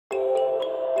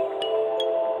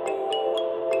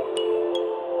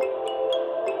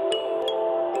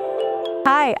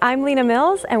Hi, I'm Lena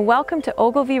Mills and welcome to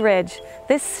Ogilvie Ridge.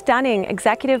 This stunning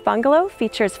executive bungalow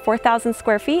features 4,000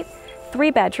 square feet,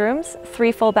 3 bedrooms,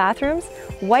 3 full bathrooms,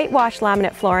 whitewash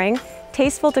laminate flooring,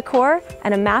 tasteful decor,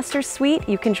 and a master suite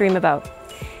you can dream about.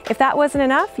 If that wasn't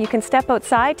enough, you can step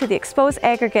outside to the exposed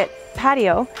aggregate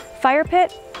patio, fire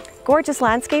pit, gorgeous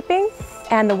landscaping,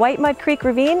 and the White Mud Creek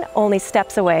Ravine only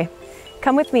steps away.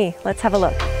 Come with me, let's have a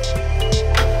look.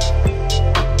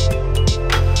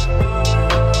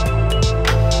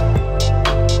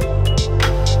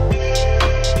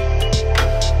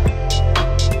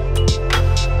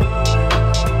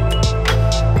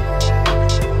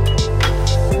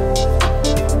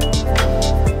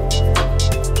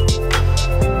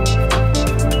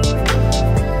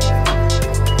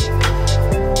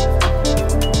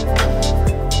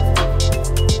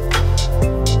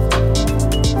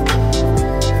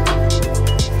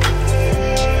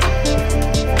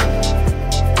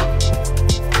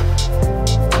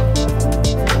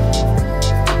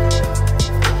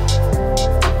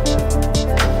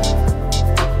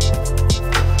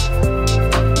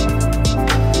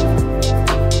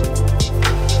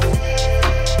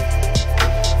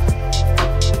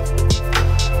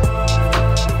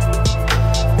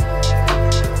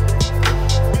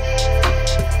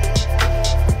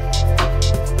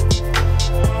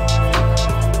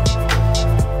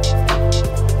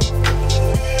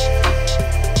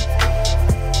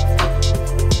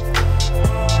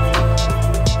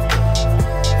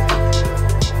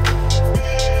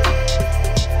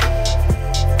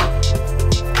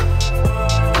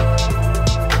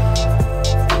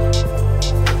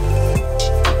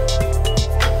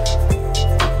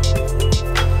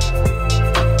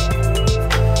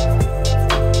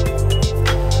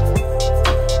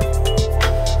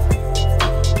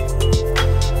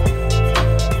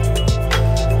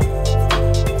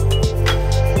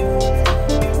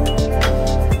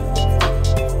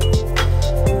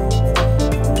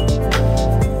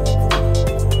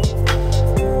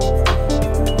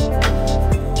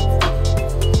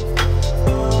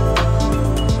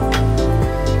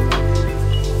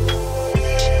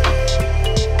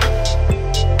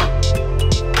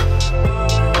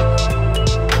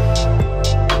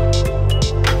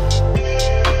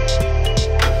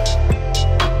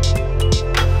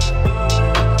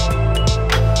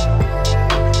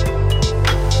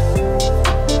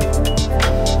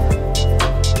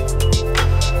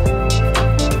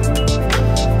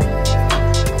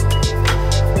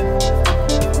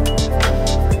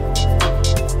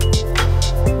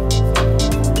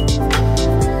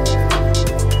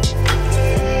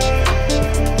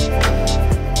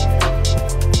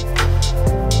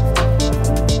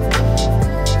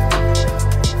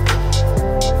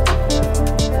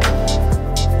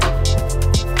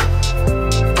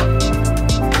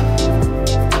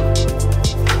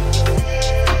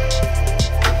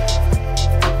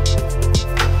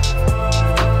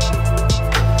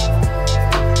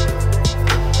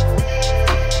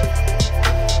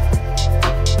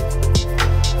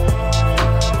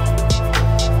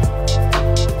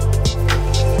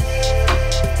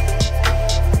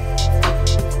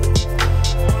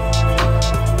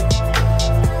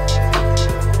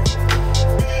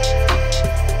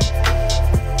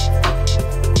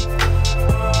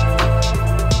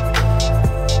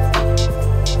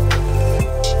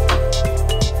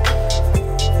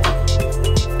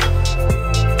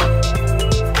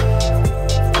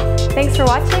 Thanks for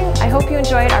watching. I hope you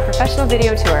enjoyed our professional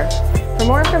video tour. For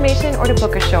more information or to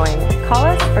book a showing, call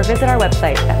us or visit our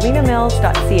website at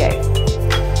lenamills.ca.